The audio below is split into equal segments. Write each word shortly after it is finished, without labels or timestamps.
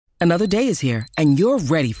Another day is here, and you're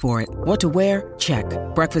ready for it. What to wear? Check.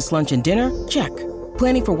 Breakfast, lunch, and dinner? Check.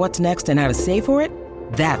 Planning for what's next and how to save for it?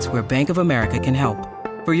 That's where Bank of America can help.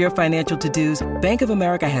 For your financial to-dos, Bank of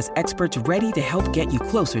America has experts ready to help get you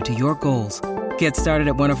closer to your goals. Get started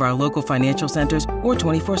at one of our local financial centers or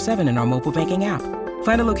 24/7 in our mobile banking app.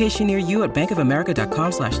 Find a location near you at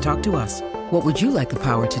bankofamerica.com/talktous. What would you like the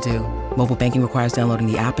power to do? Mobile banking requires downloading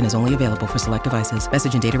the app and is only available for select devices.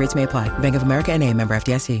 Message and data rates may apply. Bank of America N.A., member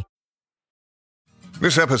FDIC.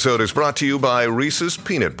 This episode is brought to you by Reese's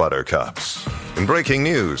Peanut Butter Cups. In breaking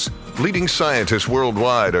news, leading scientists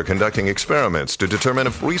worldwide are conducting experiments to determine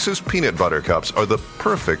if Reese's Peanut Butter Cups are the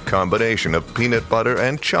perfect combination of peanut butter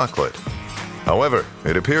and chocolate. However,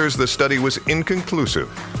 it appears the study was inconclusive,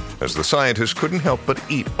 as the scientists couldn't help but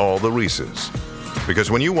eat all the Reese's. Because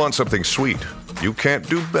when you want something sweet, you can't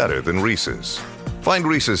do better than Reese's. Find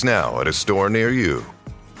Reese's now at a store near you.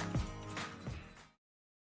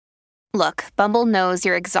 Look, Bumble knows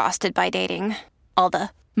you're exhausted by dating. All the,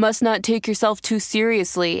 must not take yourself too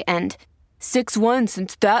seriously, and 6'1"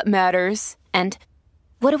 since that matters, and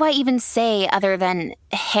what do I even say other than,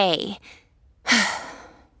 hey?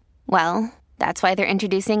 Well, that's why they're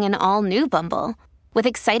introducing an all-new Bumble, with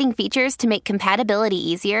exciting features to make compatibility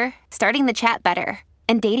easier, starting the chat better,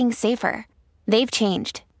 and dating safer. They've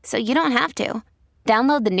changed, so you don't have to.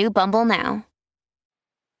 Download the new Bumble now.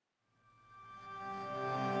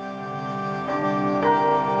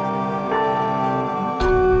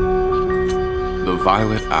 The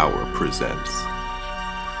Violet Hour presents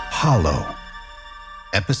Hollow,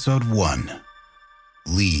 Episode 1,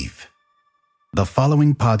 Leave. The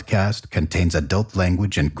following podcast contains adult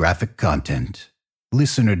language and graphic content.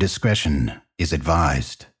 Listener discretion is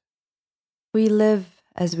advised. We live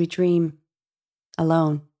as we dream,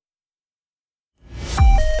 alone.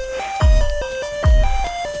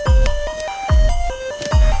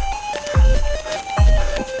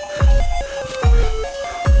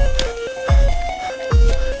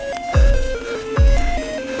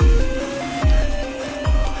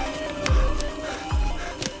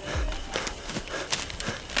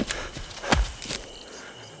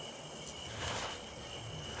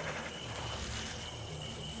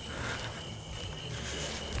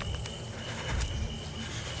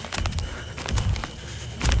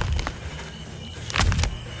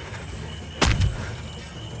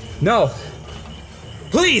 No.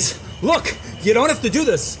 Please, look, you don't have to do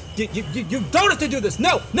this. You don't have to do this.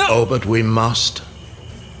 No. Oh, but we must.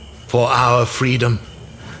 For our freedom.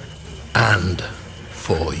 And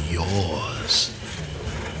for yours.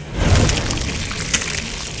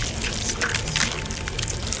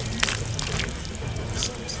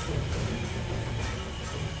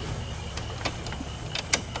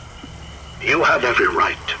 You have every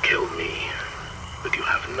right to kill me, but you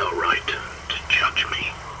have no right to judge me.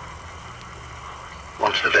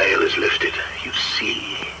 Once the veil is lifted, you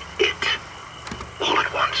see it. All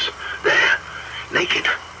at once. There. Naked.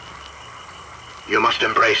 You must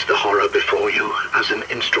embrace the horror before you as an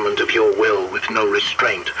instrument of your will with no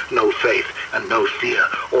restraint, no faith, and no fear,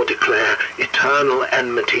 or declare eternal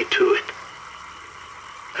enmity to it.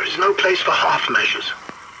 There is no place for half measures.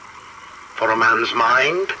 For a man's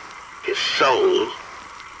mind, his soul,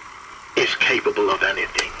 is capable of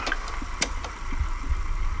anything.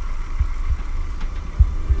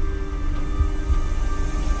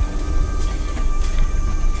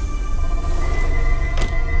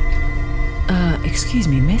 Excuse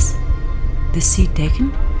me, miss? This seat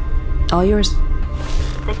taken? All yours.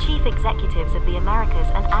 The chief executives of the Americas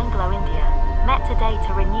and Anglo-India met today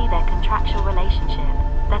to renew their contractual relationship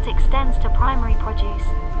that extends to primary produce,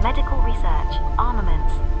 medical research,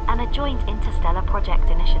 armaments, and a joint interstellar project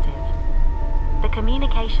initiative. The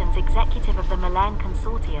communications executive of the Milan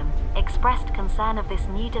Consortium expressed concern of this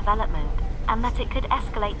new development and that it could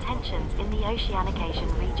escalate tensions in the Oceanic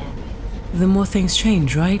Asian region. The more things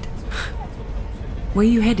change, right? Where are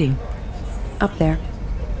you heading? Up there.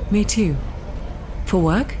 Me too. For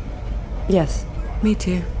work? Yes. Me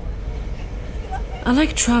too. I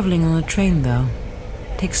like traveling on a train though.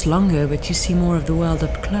 Takes longer, but you see more of the world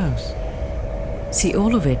up close. See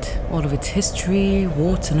all of its history,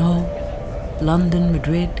 warts and all. London,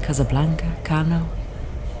 Madrid, Casablanca, Kano.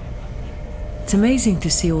 It's amazing to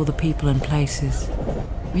see all the people and places.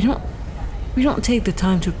 We don't take the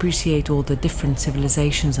time to appreciate all the different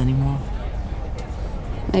civilizations anymore.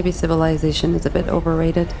 Maybe civilization is a bit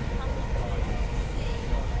overrated.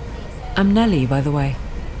 I'm Nellie, by the way.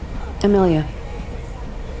 Amelia.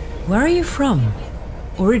 Where are you from?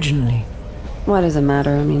 Originally? What does it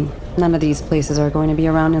matter? I mean, none of these places are going to be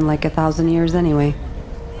around in like 1,000 years anyway.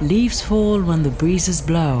 Leaves fall when the breezes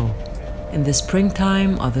blow. In the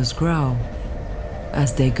springtime others grow.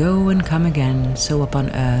 As they go and come again, so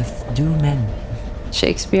upon earth do men.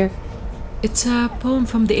 Shakespeare? It's a poem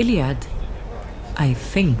from the Iliad, I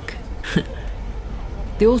think.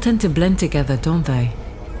 They all tend to blend together, don't they?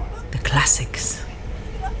 The classics.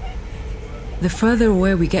 The further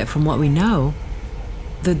away we get from what we know,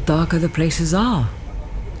 the darker the places are.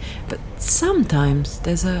 But sometimes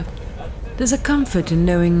there's a comfort in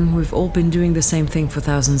knowing we've all been doing the same thing for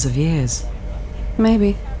thousands of years.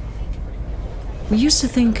 Maybe. We used to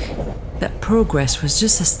think that progress was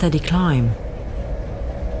just a steady climb.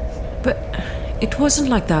 But it wasn't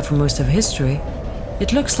like that for most of history.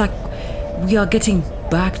 It looks like we are getting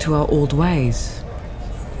back to our old ways.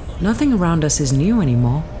 Nothing around us is new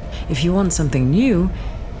anymore. If you want something new,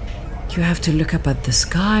 you have to look up at the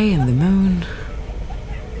sky and the moon.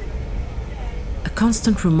 A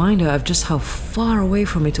constant reminder of just how far away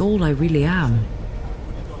from it all I really am.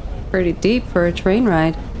 Pretty deep for a train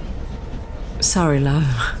ride. Sorry,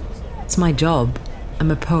 love. It's my job. I'm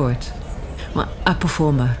a poet. Well, a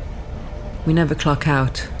performer. We never clock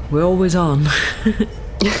out. We're always on.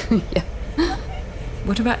 Yeah.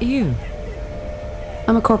 What about you?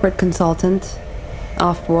 I'm a corporate consultant.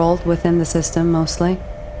 Off-world, within the system, mostly.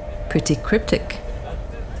 Pretty cryptic.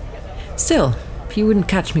 Still, you wouldn't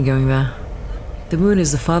catch me going there. The moon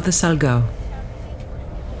is the farthest I'll go.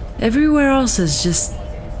 Everywhere else is just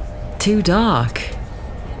too dark.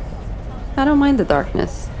 I don't mind the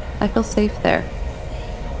darkness. I feel safe there.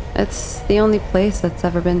 It's the only place that's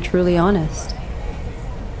ever been truly honest.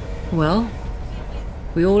 Well,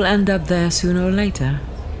 we all end up there sooner or later.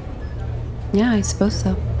 Yeah, I suppose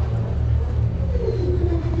so.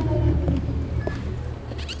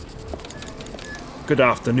 Good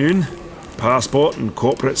afternoon. Passport and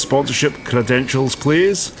corporate sponsorship credentials,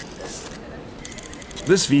 please.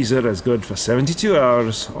 This visa is good for 72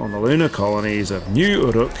 hours on the lunar colonies of New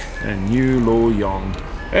Uruk and New Lo Yong.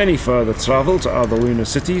 Any further travel to other lunar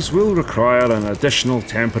cities will require an additional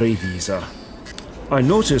temporary visa. I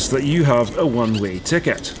notice that you have a one-way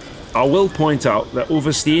ticket. I will point out that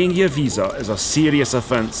overstaying your visa is a serious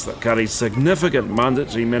offence that carries significant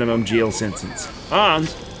mandatory minimum jail sentence and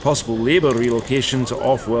possible labour relocation to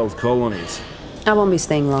off-world colonies. I won't be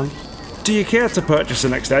staying long. Do you care to purchase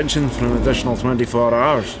an extension for an additional 24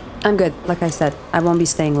 hours? I'm good. Like I said, I won't be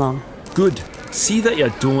staying long. Good. See that you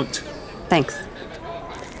don't. Thanks.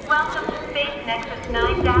 Welcome to Space Nexus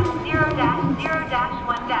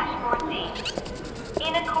 9-0-0-1-14.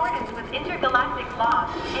 In accordance with intergalactic law,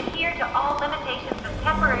 adhere to all limitations of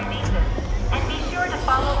temporary visas, and be sure to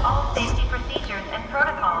follow all safety procedures and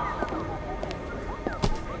protocols.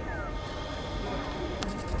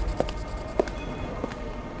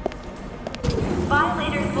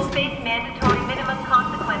 Violators will face mandatory minimum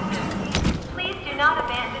consequences. Please do not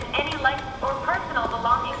abandon any life or personal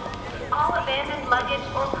belongings. All abandoned luggage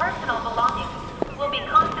or personal belongings will be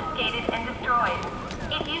confiscated and destroyed.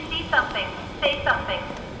 If you see something, say something.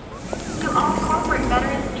 To all corporate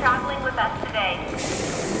veterans traveling with us today,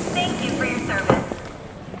 thank you for your service.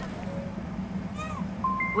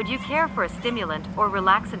 Would you care for a stimulant or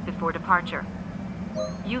relaxant before departure?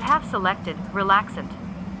 You have selected relaxant.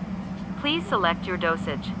 Please select your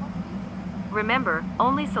dosage. Remember,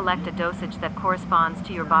 only select a dosage that corresponds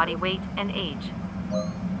to your body weight and age.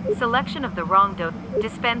 Selection of the wrong dose.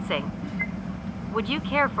 Dispensing. Would you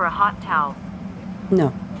care for a hot towel?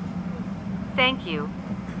 No. Thank you.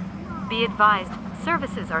 Be advised,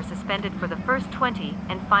 services are suspended for the first 20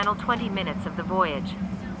 and final 20 minutes of the voyage.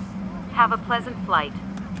 Have a pleasant flight.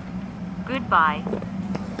 Goodbye.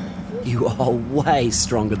 You are way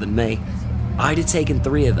stronger than me. I'd have taken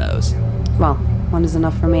 3 of those. Well, 1 is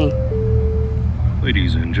enough for me.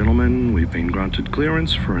 Ladies and gentlemen, we've been granted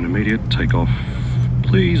clearance for an immediate takeoff.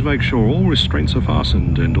 Please make sure all restraints are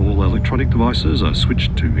fastened and all electronic devices are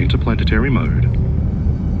switched to interplanetary mode.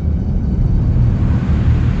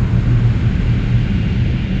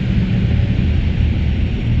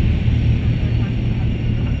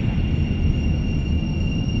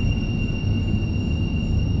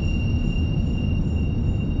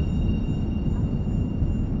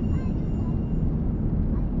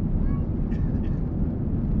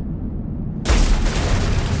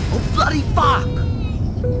 Bloody fuck!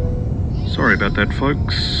 Sorry about that,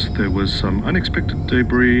 folks. There was some unexpected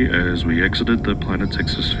debris as we exited the planet's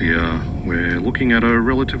exosphere. We're looking at a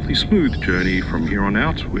relatively smooth journey from here on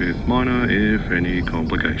out with minor, if any,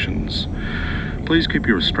 complications. Please keep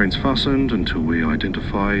your restraints fastened until we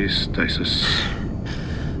identify stasis.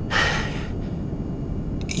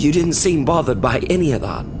 You didn't seem bothered by any of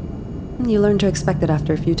that. You learn to expect it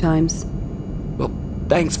after a few times. Well,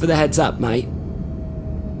 thanks for the heads up, mate.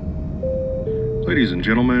 Ladies and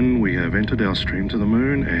gentlemen, we have entered our stream to the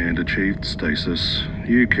moon and achieved stasis.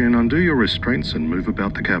 You can undo your restraints and move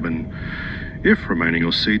about the cabin. If remaining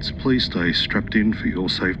your seats, please stay strapped in for your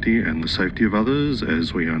safety and the safety of others,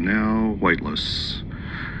 as we are now weightless.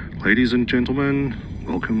 Ladies and gentlemen,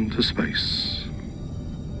 welcome to space.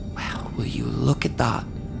 Wow, will you look at that?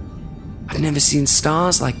 I've never seen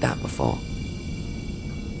stars like that before.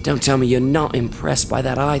 Don't tell me you're not impressed by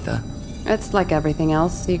that either. It's like everything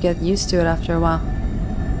else. You get used to it after a while.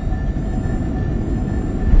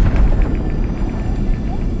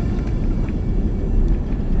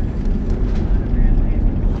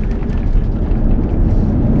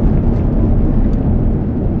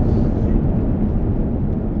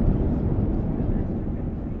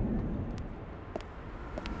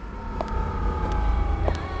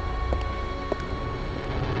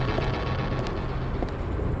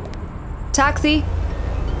 Taxi!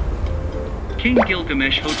 King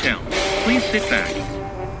Gilgamesh Hotel. Please sit back.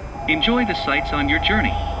 Enjoy the sights on your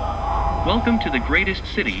journey. Welcome to the greatest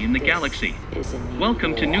city in the galaxy.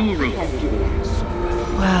 Welcome to New Uru.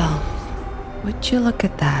 Well, would you look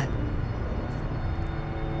at that?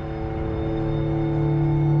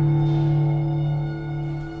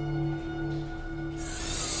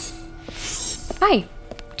 Hi.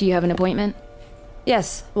 Do you have an appointment?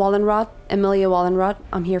 Yes, Wallenrod. Amelia Wallenrod.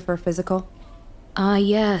 I'm here for a physical.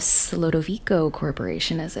 Yes. Lodovico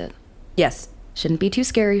Corporation, is it? Yes. Shouldn't be too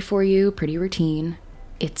scary for you. Pretty routine.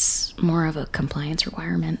 It's more of a compliance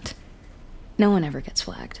requirement. No one ever gets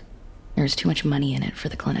flagged. There's too much money in it for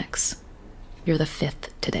the clinics. You're the 5th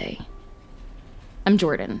today. I'm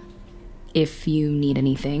Jordan. If you need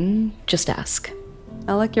anything, just ask.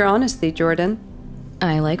 I like your honesty, Jordan.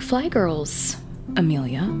 I like fly girls,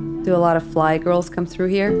 Amelia. Do a lot of fly girls come through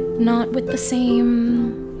here? Not with the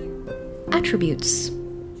same attributes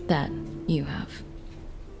that you have.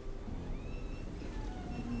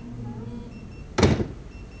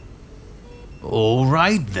 All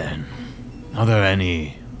right, then. Are there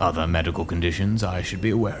any other medical conditions I should be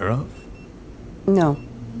aware of? No.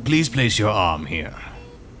 Please place your arm here.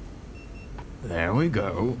 There we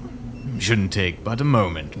go. Shouldn't take but a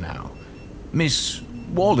moment now. Miss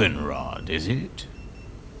Wallenrod, is it?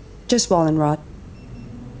 Just Wallenrod.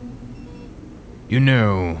 You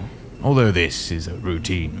know, although this is a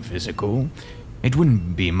routine physical, it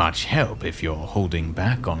wouldn't be much help if you're holding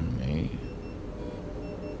back on me.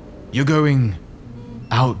 You're going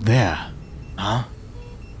out there, huh?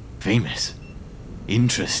 Famous.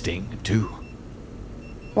 Interesting, too.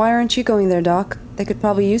 Why aren't you going there, Doc? They could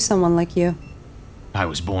probably use someone like you. I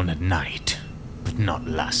was born at night, but not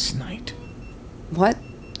last night. What?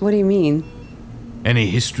 What do you mean? Any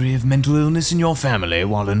history of mental illness in your family,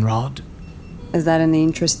 Wallenrod? Is that in the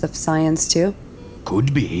interest of science, too?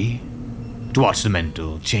 Could be. To watch the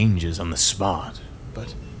mental changes on the spot,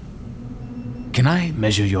 but... Can I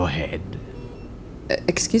measure your head?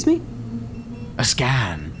 Excuse me? A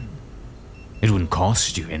scan. It wouldn't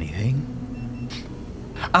cost you anything.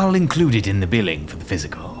 I'll include it in the billing for the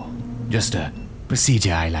physical. Just a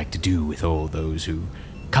procedure I like to do with all those who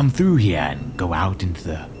come through here and go out into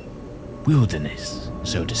the wilderness,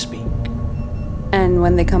 so to speak. And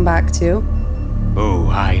when they come back too? Oh,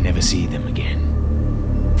 I never see them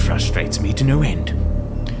again. Frustrates me to no end.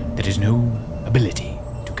 There is no ability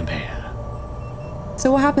to compare.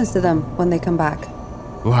 So what happens to them when they come back?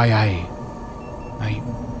 Why, I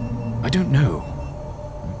don't know.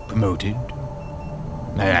 Promoted.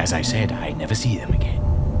 As I said, I never see them again.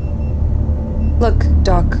 Look,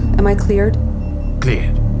 Doc, am I cleared?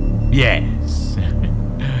 Cleared? Yes.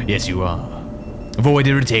 Yes, you are. Avoid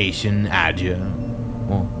irritation, adieu.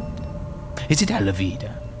 Or is it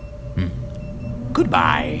Alavida?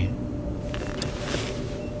 Goodbye.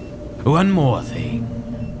 One more thing.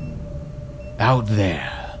 Out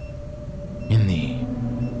there, in the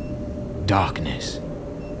darkness,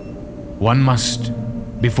 one must,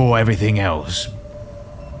 before everything else,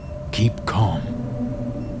 keep calm.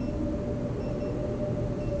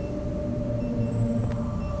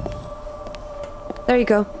 There you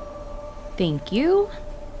go. Thank you.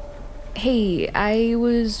 Hey, I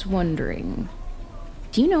was wondering,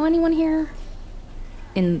 do you know anyone here?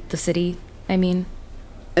 In the city, I mean?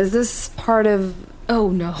 Is this part of... Oh,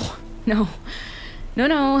 no. No.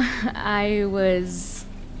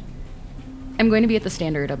 I'm going to be at the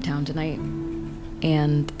Standard uptown tonight,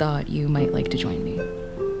 and thought you might like to join me.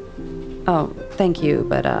 Oh, thank you,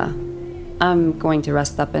 but, I'm going to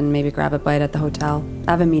rest up and maybe grab a bite at the hotel.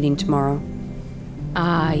 I have a meeting tomorrow.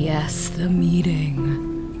 Ah, yes, the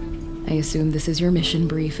meeting. I assume this is your mission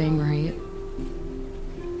briefing, right?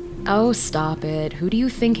 Oh, stop it. Who do you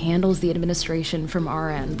think handles the administration from our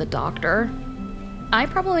end? The doctor? I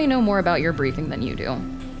probably know more about your briefing than you do.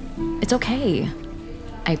 It's okay.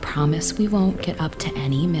 I promise we won't get up to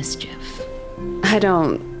any mischief. I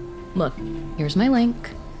don't... Look, here's my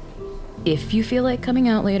link. If you feel like coming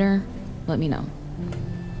out later, let me know.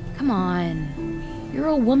 Come on. You're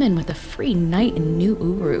a woman with a free night in New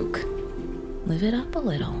Uruk. Live it up a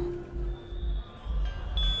little.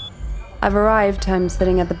 I've arrived. I'm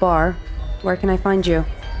sitting at the bar. Where can I find you?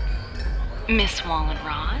 Miss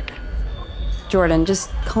Wallenrod? Jordan,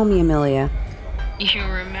 just call me Amelia. You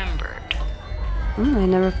remembered. I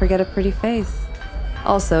never forget a pretty face.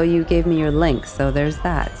 Also, you gave me your link, so there's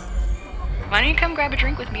that. Why don't you come grab a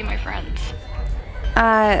drink with me and my friends?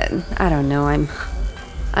 I don't know. I'm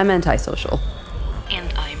antisocial.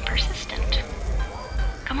 And I'm persistent.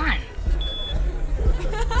 Come on.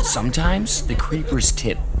 Sometimes the creepers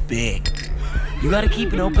tip big. You gotta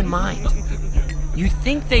keep an open mind. You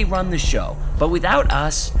think they run the show, but without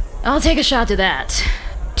us... I'll take a shot to that.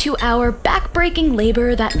 To our back-breaking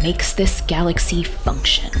labor that makes this galaxy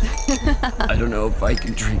function. I don't know if I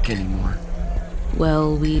can drink anymore.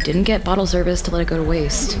 Well, we didn't get bottle service to let it go to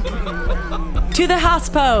waste. To the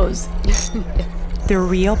hospos! The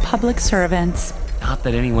real public servants. Not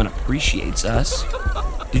that anyone appreciates us.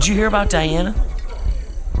 Did you hear about Diana?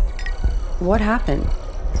 What happened?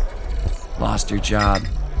 Lost her job.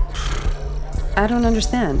 I don't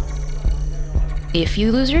understand. If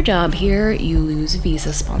you lose your job here, you lose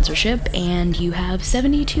visa sponsorship, and you have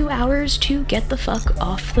 72 hours to get the fuck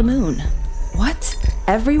off the moon. What?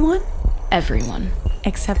 Everyone? Everyone.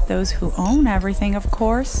 Except those who own everything, of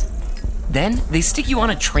course. Then they stick you on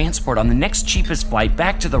a transport on the next cheapest flight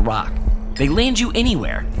back to the Rock. They land you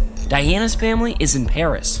anywhere. Diana's family is in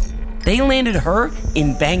Paris. They landed her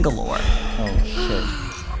in Bangalore. Oh,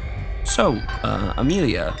 shit. So,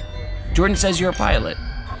 Amelia, Jordan says you're a pilot.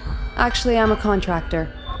 Actually, I'm a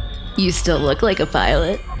contractor. You still look like a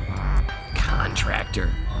pilot. Contractor.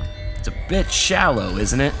 It's a bit shallow,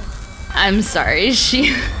 isn't it? I'm sorry,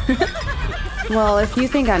 she... Well, if you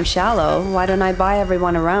think I'm shallow, why don't I buy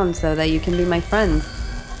everyone around so that you can be my friends?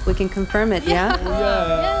 We can confirm it, yeah?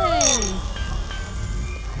 Yeah.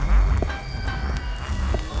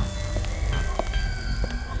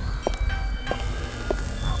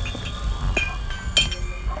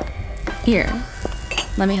 Here,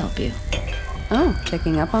 let me help you. Oh,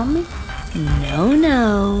 checking up on me?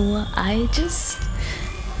 No, I just...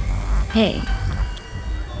 Hey,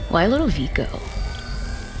 why little Vico?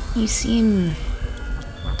 You seem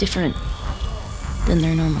different than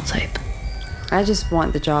their normal type. I just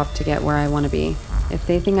want the job to get where I want to be. If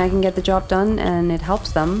they think I can get the job done and it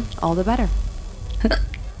helps them, all the better.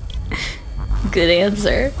 Good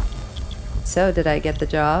answer. So, did I get the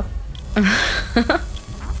job?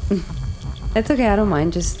 It's okay, I don't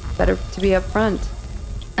mind. Just better to be upfront.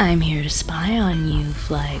 I'm here to spy on you,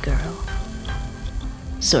 Fly Girl.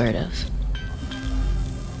 Sort of.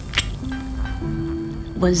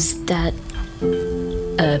 Was that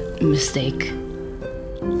a mistake?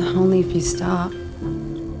 Only if you stop.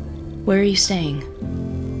 Where are you staying?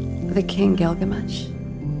 The King Gilgamesh.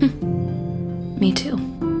 Me too.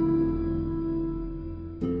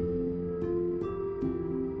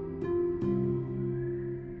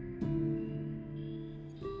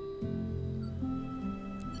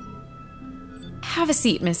 Have a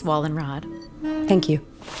seat, Miss Wallenrod. Thank you.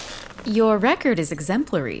 Your record is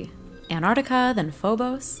exemplary. Antarctica, then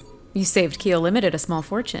Phobos. You saved Keel Limited a small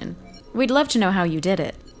fortune. We'd love to know how you did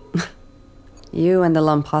it. You and the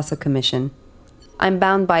Lampasa Commission. I'm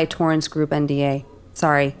bound by Torrance Group NDA.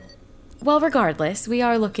 Sorry. Well, regardless, we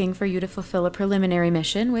are looking for you to fulfill a preliminary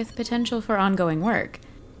mission with potential for ongoing work.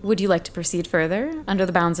 Would you like to proceed further under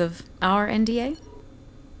the bounds of our NDA?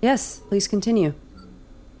 Yes, please continue.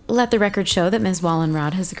 Let the record show that Ms.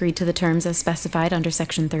 Wallenrod has agreed to the terms as specified under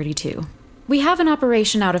Section 32. We have an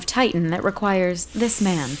operation out of Titan that requires this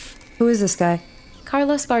man. Who is this guy?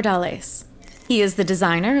 Carlos Bardales. He is the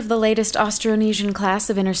designer of the latest Austronesian class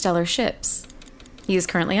of interstellar ships. He is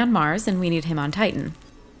currently on Mars, and we need him on Titan.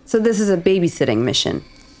 So this is a babysitting mission?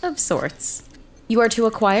 Of sorts. You are to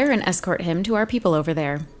acquire and escort him to our people over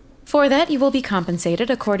there. For that, you will be compensated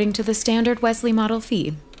according to the standard Wesley model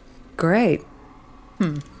fee. Great.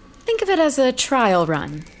 Think of it as a trial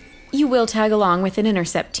run. You will tag along with an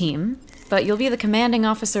intercept team, but you'll be the commanding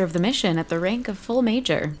officer of the mission at the rank of full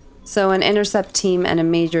major. So an intercept team and a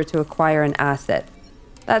major to acquire an asset.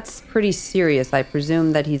 That's pretty serious. I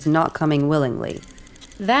presume that he's not coming willingly.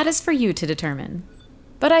 That is for you to determine.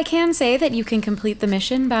 But I can say that you can complete the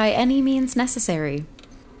mission by any means necessary.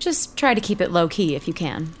 Just try to keep it low-key if you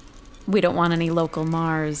can. We don't want any local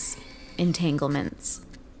Mars entanglements.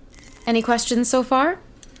 Any questions so far?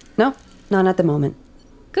 No, None at the moment.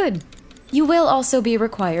 Good. You will also be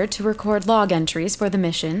required to record log entries for the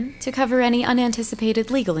mission to cover any unanticipated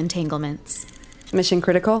legal entanglements. Mission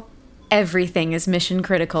critical? Everything is mission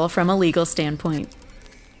critical from a legal standpoint.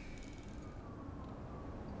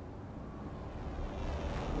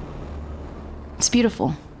 It's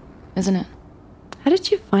beautiful, isn't it? How did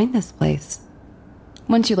you find this place?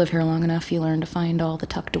 Once you live here long enough, you learn to find all the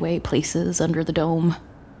tucked away places under the dome.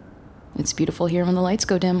 It's beautiful here when the lights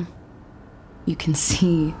go dim. You can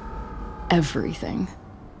see everything.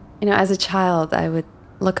 You know, as a child, I would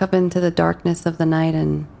look up into the darkness of the night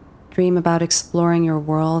and dream about exploring your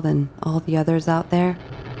world and all the others out there.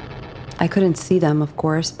 I couldn't see them, of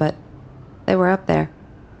course, but they were up there.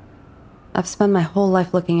 I've spent my whole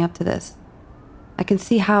life looking up to this. I can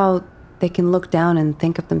see how they can look down and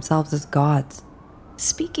think of themselves as gods.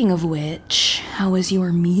 Speaking of which, how was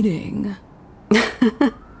your meeting?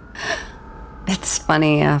 It's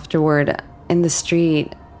funny, afterward, in the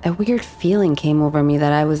street, a weird feeling came over me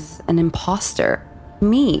that I was an imposter.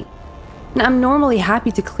 Me. And I'm normally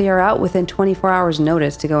happy to clear out within 24 hours'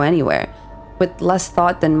 notice to go anywhere, with less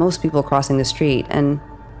thought than most people crossing the street. And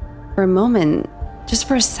for a moment, just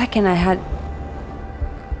for a second, I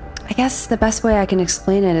guess the best way I can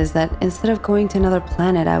explain it is that instead of going to another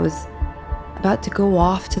planet, I was about to go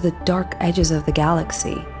off to the dark edges of the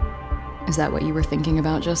galaxy. Is that what you were thinking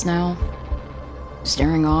about just now?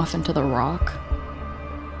 Staring off into the rock?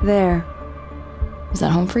 There. Is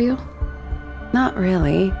that home for you? Not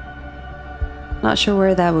really. Not sure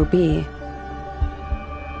where that would be.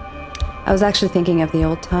 I was actually thinking of the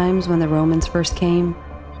old times when the Romans first came.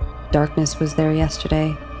 Darkness was there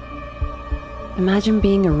yesterday. Imagine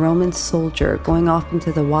being a Roman soldier going off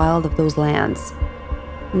into the wild of those lands.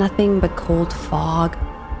 Nothing but cold fog,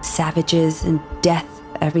 savages, and death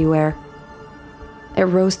everywhere. It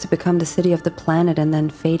rose to become the city of the planet and then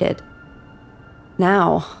faded.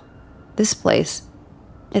 Now, this place,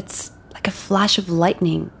 it's like a flash of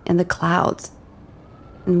lightning in the clouds.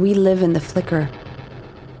 And we live in the flicker.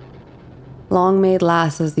 Long may it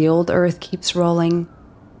last as the old earth keeps rolling.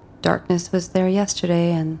 Darkness was there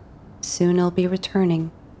yesterday, and soon it'll be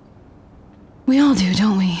returning. We all do,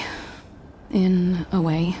 don't we? In a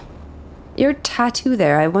way. Your tattoo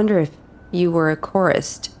there, I wonder if you were a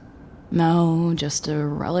chorist. No, just a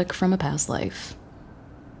relic from a past life.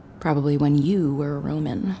 Probably when you were a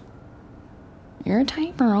Roman. Your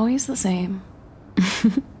type are always the same.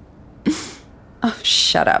 Oh,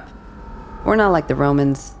 shut up. We're not like the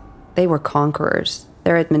Romans. They were conquerors.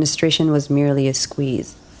 Their administration was merely a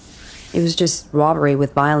squeeze. It was just robbery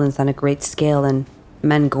with violence on a great scale and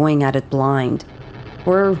men going at it blind.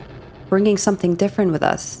 We're bringing something different with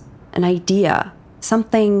us. An idea.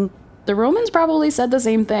 Something... The Romans probably said the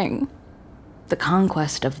same thing. The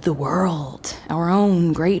conquest of the world. Our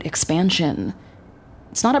own great expansion.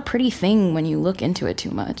 It's not a pretty thing when you look into it too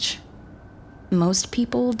much. Most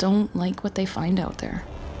people don't like what they find out there.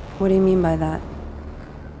 What do you mean by that?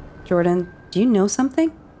 Jordan, do you know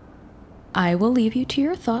something? I will leave you to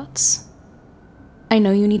your thoughts. I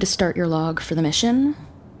know you need to start your log for the mission.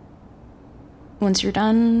 Once you're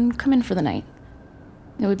done, come in for the night.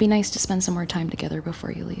 It would be nice to spend some more time together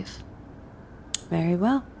before you leave. Very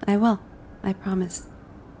well, I will. I promise.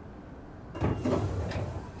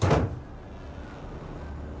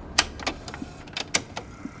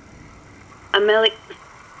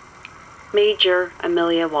 Major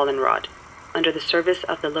Amelia Wallenrod, under the service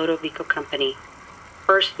of the Lodovico Company.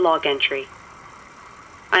 First log entry.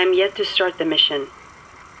 I am yet to start the mission.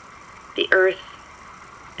 The Earth,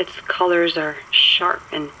 its colors are sharp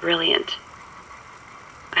and brilliant.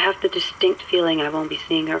 I have the distinct feeling I won't be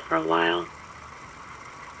seeing her for a while.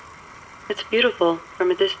 It's beautiful from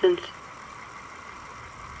a distance.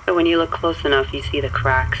 But when you look close enough, you see the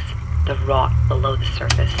cracks, the rot below the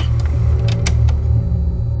surface.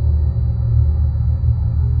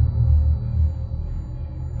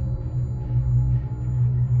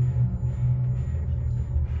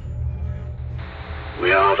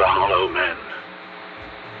 We are the hollow men.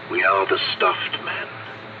 We are the stuffed men.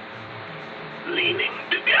 Leaning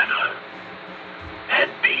together.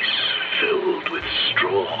 Headpiece filled with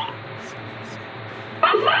straw.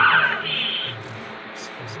 Alas!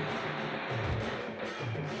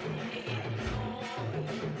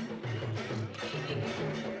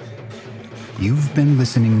 You've been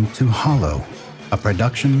listening to Hollow, a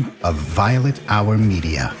production of Violet Hour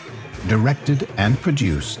Media, directed and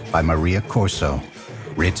produced by Maria Corso,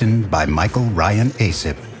 written by Michael Ryan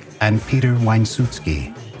Asip and Peter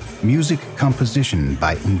Weinsutsky, music composition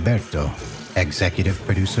by Umberto, executive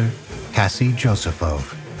producer Cassie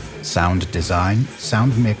Josephov, sound design,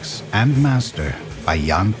 sound mix, and master by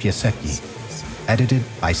Jan Piasecki. Edited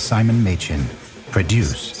by Simon Machin.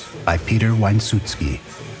 Produced by Peter Weinsutsky.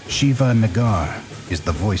 Shiva Nagar is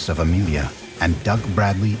the voice of Amelia, and Doug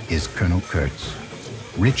Bradley is Colonel Kurtz.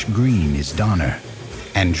 Rich Green is Donner.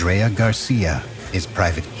 Andrea Garcia is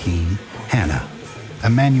Private Keen Hannah.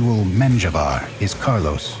 Emmanuel Menjavar is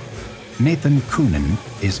Carlos. Nathan Coonan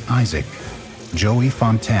is Isaac. Joey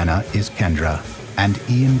Fontana is Kendra. And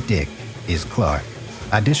Ian Dick is Clark.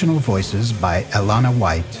 Additional voices by Elana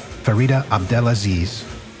White, Farida Abdelaziz,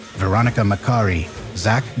 Veronica Macari,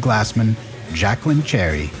 Zach Glassman, Jacqueline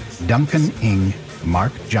Cherry, Duncan Ing,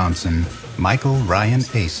 Mark Johnson, Michael Ryan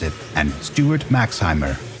Acid, and Stuart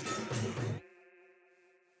Maxheimer.